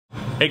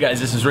Hey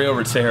guys, this is Ray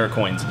over at Sahara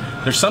Coins.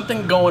 There's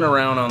something going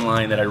around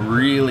online that I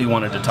really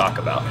wanted to talk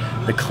about.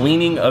 The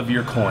cleaning of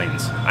your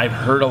coins. I've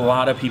heard a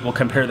lot of people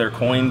compare their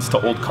coins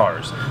to old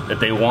cars,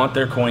 that they want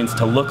their coins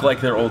to look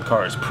like their old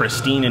cars,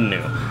 pristine and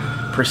new.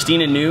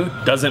 Pristine and new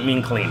doesn't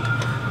mean cleaned.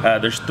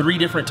 There's three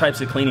different types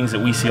of cleanings that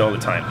we see all the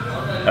time.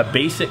 A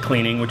basic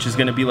cleaning, which is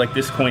going to be like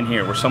this coin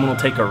here, where someone will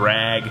take a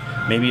rag,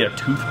 maybe a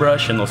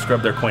toothbrush, and they'll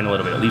scrub their coin a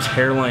little bit. It leaves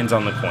hairlines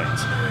on the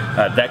coins.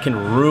 That can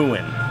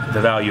ruin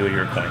the value of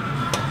your coin.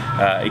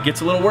 It gets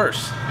a little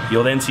worse.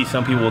 You'll then see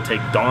some people will take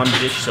Dawn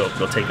dish soap,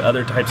 they'll take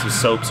other types of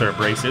soaps or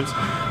abrasives,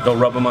 they'll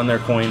rub them on their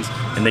coins,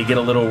 and they get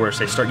a little worse.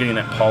 They start getting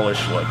that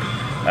polished look.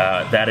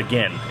 That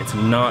again, it's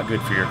not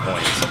good for your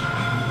coins.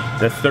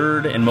 The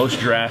third and most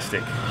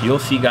drastic, you'll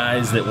see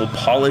guys that will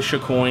polish a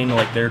coin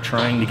like they're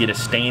trying to get a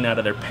stain out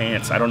of their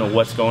pants. I don't know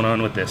what's going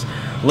on with this.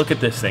 Look at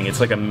this thing, it's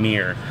like a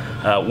mirror.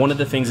 One of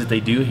the things that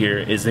they do here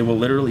is they will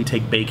literally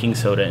take baking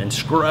soda and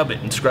scrub it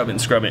and scrub it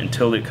and scrub it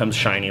until it comes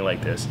shiny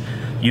like this.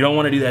 You don't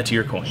want to do that to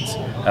your coins.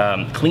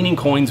 Cleaning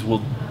coins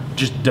will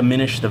just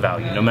diminish the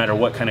value, no matter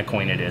what kind of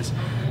coin it is.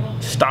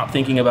 Stop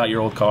thinking about your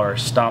old car,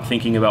 stop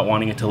thinking about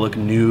wanting it to look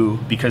new,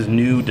 because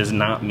new does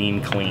not mean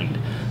cleaned.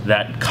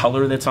 That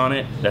color that's on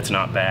it, that's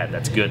not bad,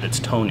 that's good, that's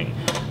toning.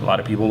 A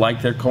lot of people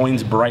like their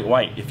coins bright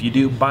white. If you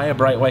do, buy a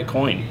bright white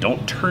coin.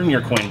 Don't turn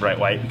your coin bright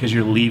white because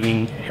you're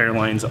leaving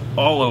hairlines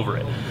all over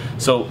it.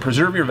 So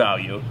preserve your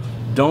value,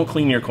 don't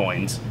clean your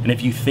coins, and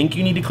if you think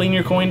you need to clean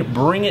your coin,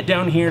 bring it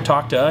down here,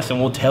 talk to us, and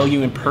we'll tell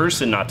you in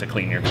person not to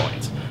clean your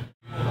coins.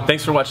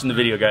 Thanks for watching the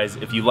video, guys.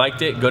 If you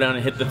liked it, go down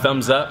and hit the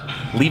thumbs up.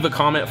 Leave a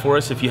comment for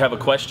us if you have a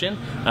question.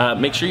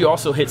 Make sure you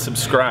also hit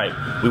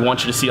subscribe. We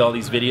want you to see all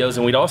these videos,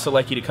 and we'd also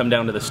like you to come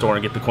down to the store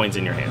and get the coins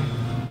in your hand.